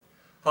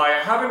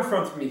Hi, I have in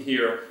front of me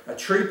here a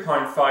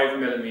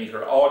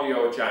 3.5mm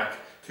audio jack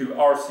to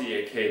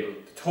RCA cable.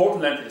 The total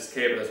length of this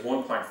cable is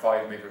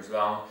 1.5 meters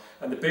long,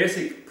 and the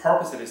basic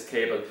purpose of this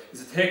cable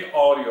is to take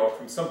audio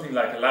from something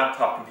like a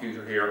laptop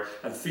computer here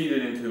and feed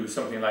it into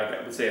something like,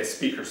 I would say, a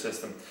speaker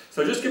system.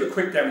 So I'll just give a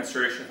quick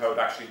demonstration of how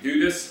to actually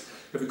do this.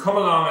 If we come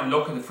along and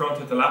look at the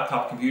front of the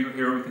laptop computer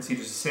here, we can see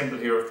there's a symbol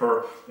here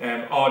for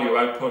audio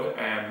output,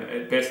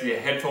 basically a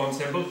headphone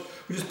symbol.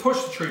 We just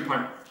push the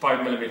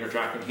 3.5mm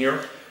jack in here.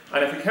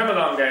 And if we came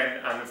along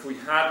then, and if we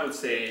had, let's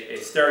say, a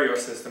stereo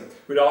system,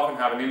 we'd often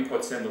have an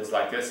input symbols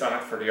like this on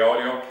it for the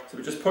audio. So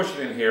we just push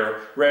it in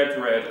here, red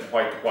to red and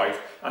white to white,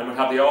 and we'd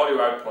have the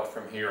audio output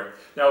from here.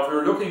 Now, if we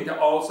were looking to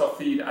also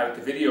feed out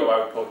the video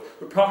output,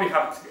 we'd probably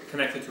have it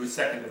connected to a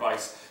second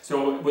device.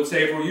 So we'd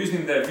say if we're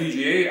using the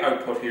VGA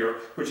output here,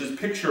 which is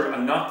picture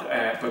and not,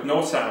 but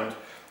no sound,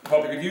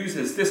 what we could use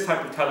is this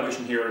type of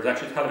television here. Is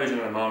actually television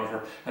and a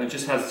monitor, and it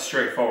just has a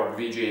straightforward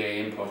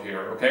VGA input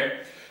here,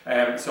 okay?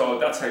 So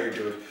that's how you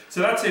do it. So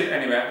that's it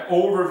anyway,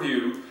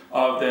 overview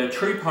of the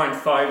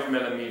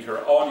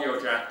 3.5mm audio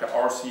jack to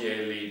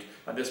RCA lead,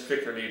 and this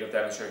particular lead I've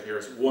demonstrated here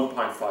is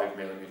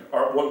 1.5mm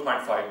or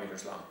 1.5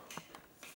 meters long.